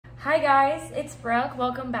Hi guys, it's Brooke.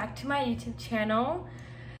 Welcome back to my YouTube channel.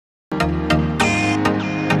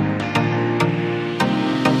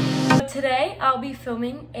 Today I'll be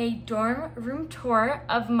filming a dorm room tour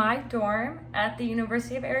of my dorm at the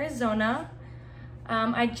University of Arizona.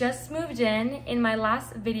 I just moved in my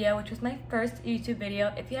last video, which was my first YouTube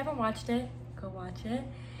video. If you haven't watched it, go watch it.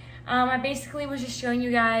 I basically was just showing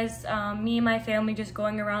you guys me and my family just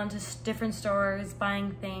going around to different stores,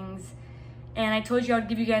 buying things. And I told you I'd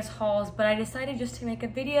give you guys hauls, but I decided just to make a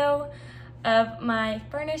video of my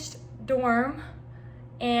furnished dorm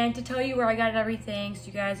and to tell you where I got everything. So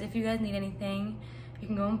you guys, if you guys need anything, you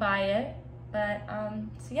can go and buy it. But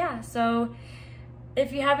so yeah, so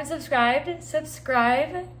if you haven't subscribed,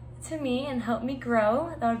 subscribe to me and help me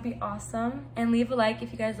grow. That would be awesome. And leave a like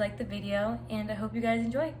if you guys like the video, and I hope you guys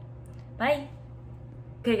enjoy. Bye.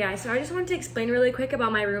 Okay guys, so I just wanted to explain really quick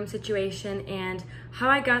about my room situation and how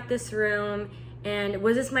I got this room and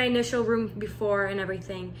was this my initial room before and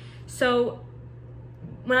everything. So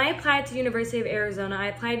when I applied to University of Arizona, I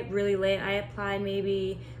applied really late. I applied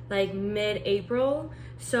maybe like mid-April.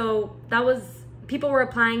 So that was, people were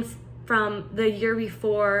applying from the year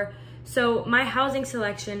before. So my housing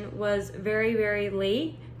selection was very, very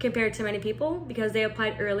late compared to many people because they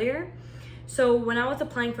applied earlier. So when I was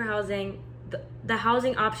applying for housing, the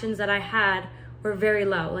housing options that I had were very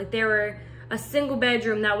low. Like there were a single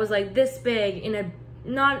bedroom that was like this big in a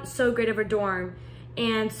not so great of a dorm.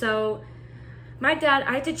 And so my dad,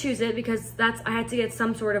 I had to choose it because I had to get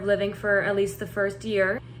some sort of living for at least the first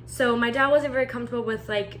year. So my dad wasn't very comfortable with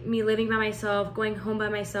like me living by myself, going home by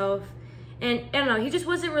myself. And I don't know, he just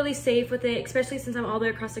wasn't really safe with it, especially since I'm all the way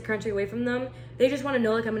across the country away from them. They just want to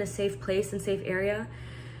know like I'm in a safe place and safe area.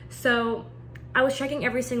 So I was checking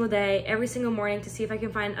every single day, every single morning to see if I can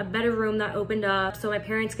find a better room that opened up so my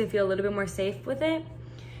parents could feel a little bit more safe with it.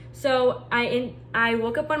 So I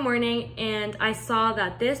woke up one morning and I saw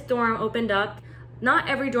that this dorm opened up. Not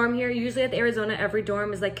every dorm here, usually at the Arizona, every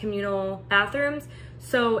dorm is like communal bathrooms.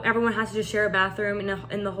 So everyone has to just share a bathroom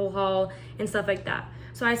in the whole hall and stuff like that.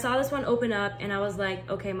 So I saw this one open up and I was like,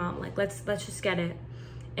 okay mom, like let's just get it.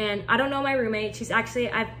 And I don't know my roommate. She's actually,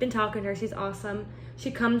 I've been talking to her, she's awesome.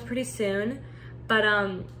 She comes pretty soon. But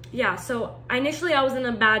yeah, so initially I was in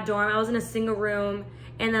a bad dorm. I was in a single room,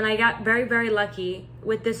 and then I got very, very lucky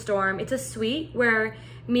with this dorm. It's a suite where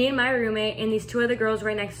me and my roommate and these two other girls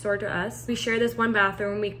right next door to us, we share this one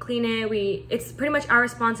bathroom. We clean it. It's pretty much our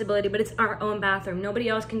responsibility, but it's our own bathroom. Nobody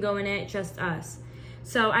else can go in it, just us.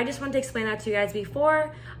 So I just wanted to explain that to you guys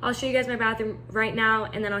before. I'll show you guys my bathroom right now,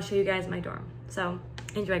 and then I'll show you guys my dorm. So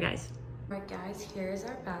enjoy, guys. All right, guys, here's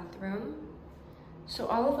our bathroom. So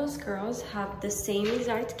all of us girls have the same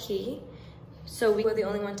exact key. So we were the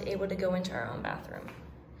only ones able to go into our own bathroom.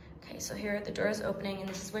 Okay, so here the door is opening and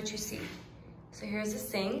this is what you see. So here's the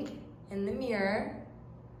sink and the mirror.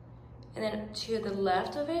 And then to the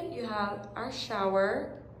left of it, you have our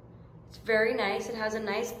shower. It's very nice. It has a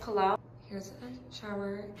nice pull-out. Here's a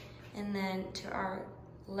shower. And then to our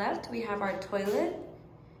left, we have our toilet.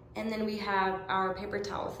 And then we have our paper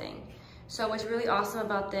towel thing. So what's really awesome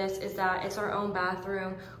about this is that it's our own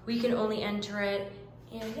bathroom. We can only enter it,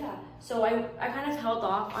 and yeah. So I kind of held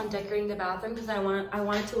off on decorating the bathroom because I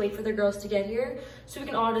wanted to wait for the girls to get here so we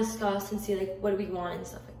can all discuss and see like what we want and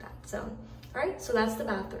stuff like that. So, all right, so that's the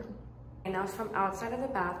bathroom. And now from outside of the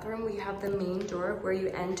bathroom, we have the main door where you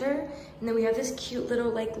enter, and then we have this cute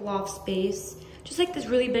little like loft space, just like this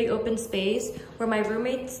really big open space where my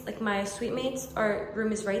roommates, like my suite mates, our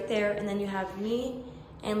room is right there, and then you have me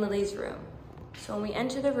and Lily's room. So when we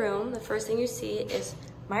enter the room, the first thing you see is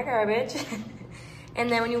my garbage.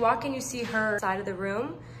 And then when you walk in, you see her side of the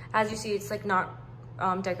room. As you see, it's like not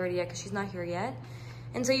decorated yet because she's not here yet.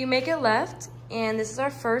 And so you make it left, and this is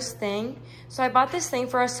our first thing. So I bought this thing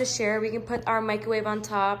for us to share. We can put our microwave on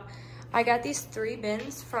top. I got these 3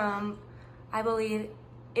 bins from, I believe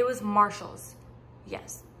it was Marshall's.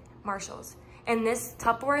 Yes, Marshall's. And this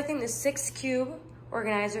Tupperware thing, this 6-cube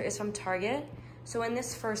organizer is from Target. So in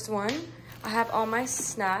this first one, I have all my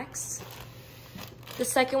snacks. The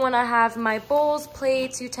second one, I have my bowls,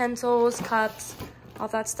 plates, utensils, cups, all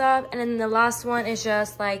that stuff. And then the last one is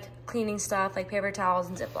just like cleaning stuff, like paper towels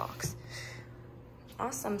and Ziplocs.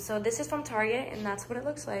 Awesome, so this is from Target, and that's what it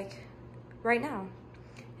looks like right now.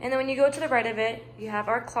 And then when you go to the right of it, you have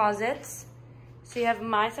our closets. So you have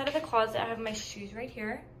my side of the closet. I have my shoes right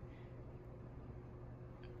here.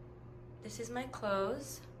 This is my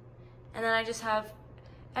clothes. And then I just have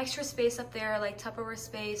extra space up there, like Tupperware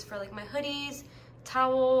space for like my hoodies,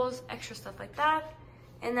 towels, extra stuff like that.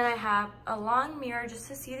 And then I have a long mirror just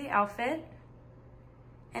to see the outfit.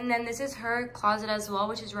 And then this is her closet as well,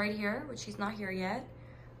 which is right here, which she's not here yet.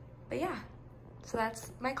 But yeah, so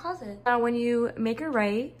that's my closet. Now when you make a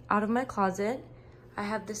right out of my closet, I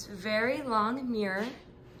have this very long mirror.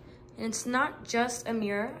 And it's not just a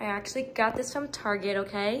mirror. I actually got this from Target,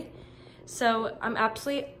 okay? So I'm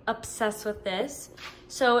absolutely obsessed with this.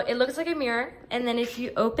 So it looks like a mirror. And then if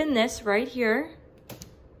you open this right here,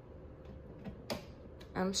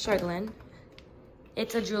 I'm struggling.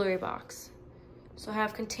 It's a jewelry box. So I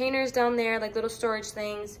have containers down there, like little storage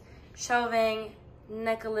things, shelving,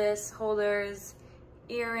 necklace holders,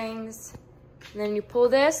 earrings. And then you pull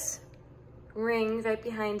this ring right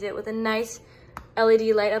behind it with a nice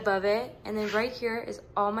LED light above it. And then right here is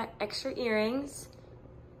all my extra earrings.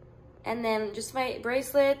 And then just my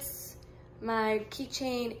bracelets, my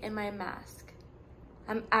keychain, and my mask.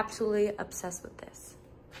 I'm absolutely obsessed with this.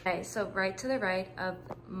 Okay, so right to the right of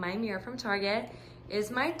my mirror from Target is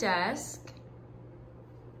my desk.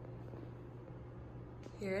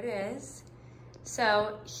 Here it is.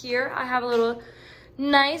 So here I have a little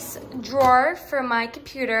nice drawer for my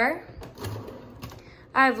computer.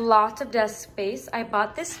 I have lots of desk space. I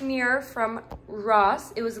bought this mirror from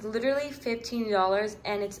Ross. It was literally $15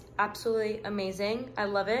 and it's absolutely amazing. I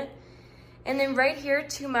love it. And then right here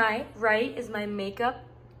to my right is my makeup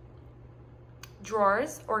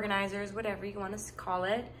drawers, organizers, whatever you want to call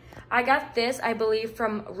it. I got this, I believe,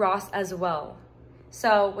 from Ross as well.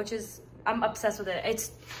 So, which is, I'm obsessed with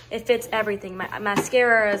it. It fits everything. My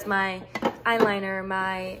mascaras, my eyeliner,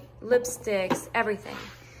 my lipsticks, everything.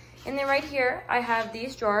 And then right here, I have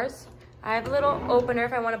these drawers. I have a little opener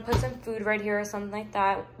if I want to put some food right here or something like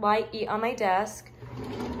that while I eat on my desk.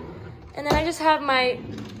 And then I just have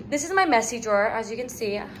this is my messy drawer, as you can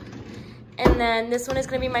see. And then this one is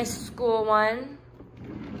going to be my school one.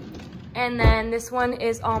 And then this one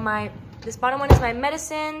is this bottom one is my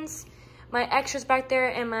medicines, my extras back there,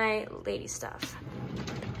 and my lady stuff.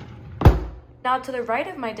 Now to the right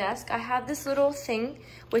of my desk, I have this little thing,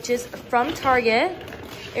 which is from Target.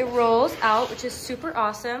 It rolls out, which is super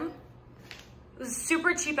awesome. It was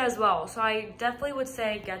super cheap as well, so I definitely would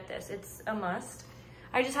say get this. It's a must.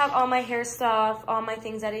 I just have all my hair stuff, all my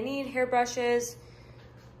things that I need, hairbrushes,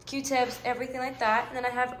 Q-tips, everything like that. And then I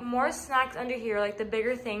have more snacks under here, like the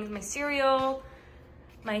bigger things, my cereal,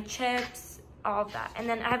 my chips, all of that. And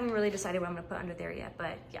then I haven't really decided what I'm gonna put under there yet,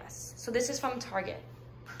 but yes. So this is from Target.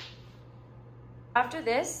 After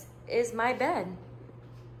this is my bed.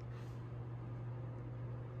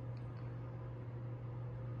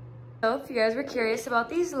 So if you guys were curious about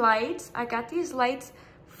these lights, I got these lights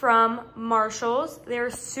from Marshall's. They're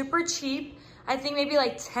super cheap. I think maybe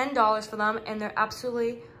like $10 for them, and they're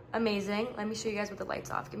absolutely amazing. Let me show you guys with the lights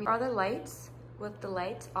off. Are the lights with the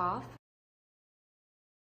lights off.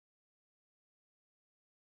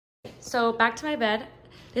 So back to my bed.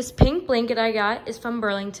 This pink blanket I got is from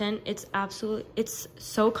Burlington. It's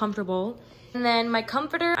so comfortable. And then my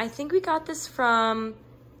comforter, I think we got this from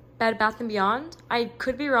Bed Bath & Beyond. I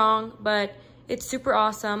could be wrong, but it's super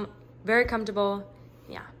awesome, very comfortable.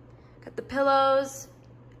 Yeah, got the pillows.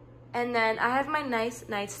 And then I have my nice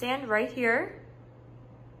nightstand right here.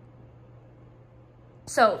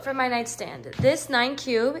 So for my nightstand, this 9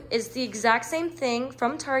 cube is the exact same thing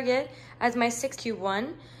from Target as my 6 cube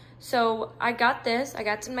one. So I got this, I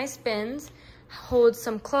got some nice bins, holds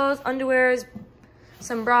some clothes, underwears,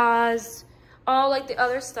 some bras, all like the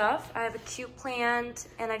other stuff. I have a cute plant,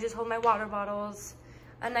 and I just hold my water bottles.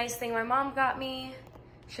 A nice thing my mom got me.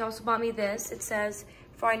 She also bought me this. It says,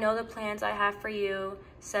 "For I know the plans I have for you,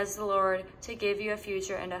 says the Lord, to give you a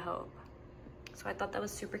future and a hope." So I thought that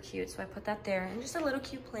was super cute, so I put that there, and just a little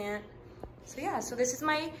cute plant. So yeah, so this is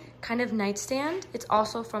my kind of nightstand. It's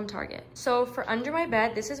also from Target. So for under my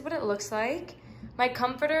bed, this is what it looks like. My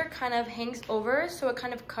comforter kind of hangs over, so it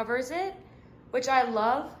kind of covers it, which I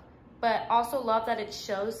love, but also love that it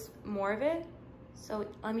shows more of it. So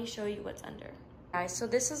let me show you what's under. Guys, so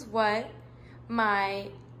this is what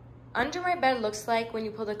under my bed looks like when you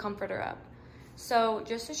pull the comforter up. So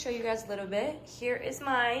just to show you guys a little bit, here is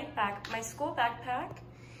my school backpack.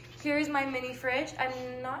 Here's my mini fridge.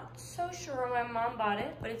 I'm not so sure when my mom bought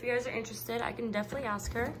it, but if you guys are interested, I can definitely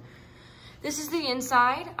ask her. This is the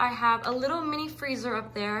inside. I have a little mini freezer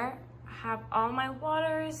up there. I have all my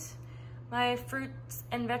waters, my fruits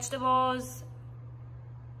and vegetables.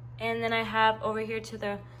 And then I have over here to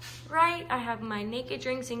the right, I have my Naked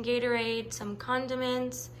drinks and Gatorade, some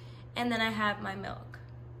condiments, and then I have my milk.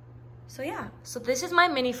 So yeah, so this is my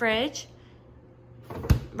mini fridge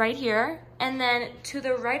right here. And then to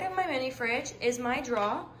the right of my mini fridge is my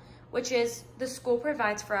drawer, which is the school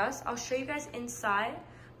provides for us. I'll show you guys inside,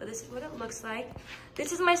 but this is what it looks like.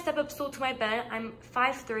 This is my step-up stool to my bed. I'm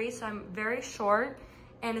 5'3", so I'm very short.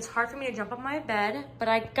 and it's hard for me to jump on my bed, but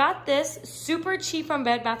I got this super cheap from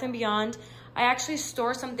Bed Bath & Beyond. I actually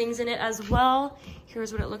store some things in it as well.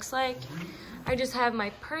 Here's what it looks like. I just have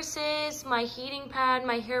my purses, my heating pad,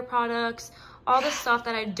 my hair products, all the stuff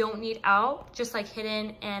that I don't need out, just like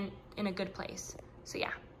hidden and in a good place. So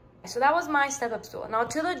yeah. So that was my step-up stool. Now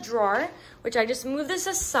to the drawer, which I just moved this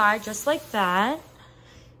aside just like that.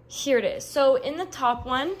 Here it is. So in the top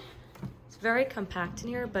one, it's very compact in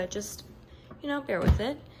here, but just, you know, bear with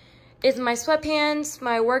it, is my sweatpants,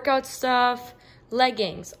 my workout stuff,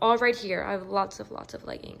 leggings, all right here. I have lots of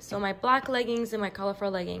leggings. So my black leggings and my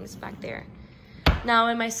colorful leggings back there. Now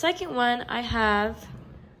in my second one, I have,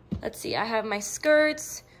 let's see, I have my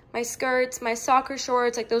skirts, my soccer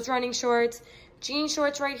shorts, like those running shorts, jean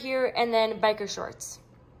shorts right here, and then biker shorts.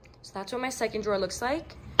 So that's what my second drawer looks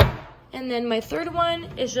like. And then my third one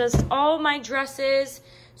is just all my dresses.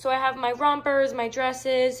 So I have my rompers, my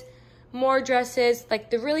dresses, more dresses, like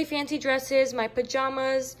the really fancy dresses, my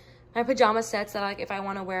pajama sets that like if I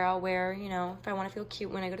want to wear, I'll wear, you know, if I want to feel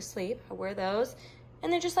cute when I go to sleep, I'll wear those.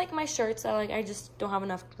 And then just like my shirts that like I just don't have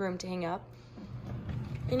enough room to hang up.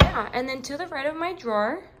 And yeah, and then to the right of my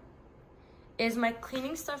drawer is my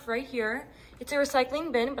cleaning stuff right here. It's a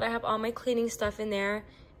recycling bin, but I have all my cleaning stuff in there.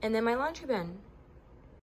 And then my laundry bin.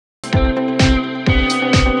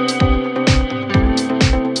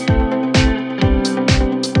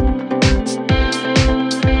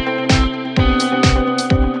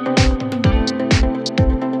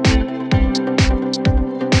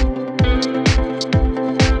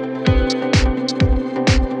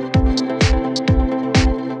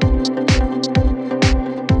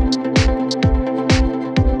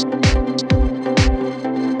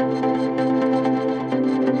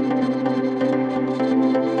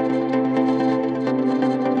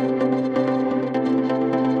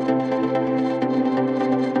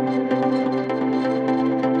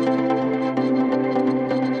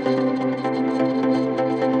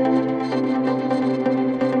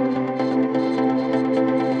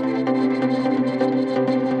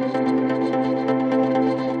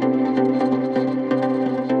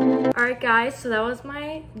 Guys, so that was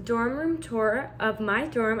my dorm room tour of my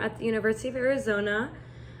dorm at the University of Arizona.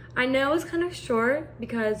 I know it was kind of short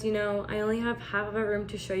because, you know, I only have half of a room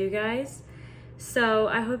to show you guys. So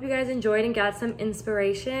I hope you guys enjoyed and got some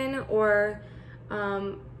inspiration or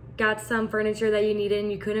got some furniture that you needed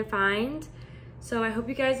and you couldn't find. So I hope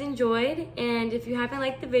you guys enjoyed, and if you haven't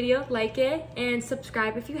liked the video, like it and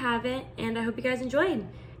subscribe if you haven't, and I hope you guys enjoyed,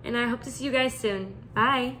 and I hope to see you guys soon.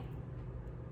 Bye.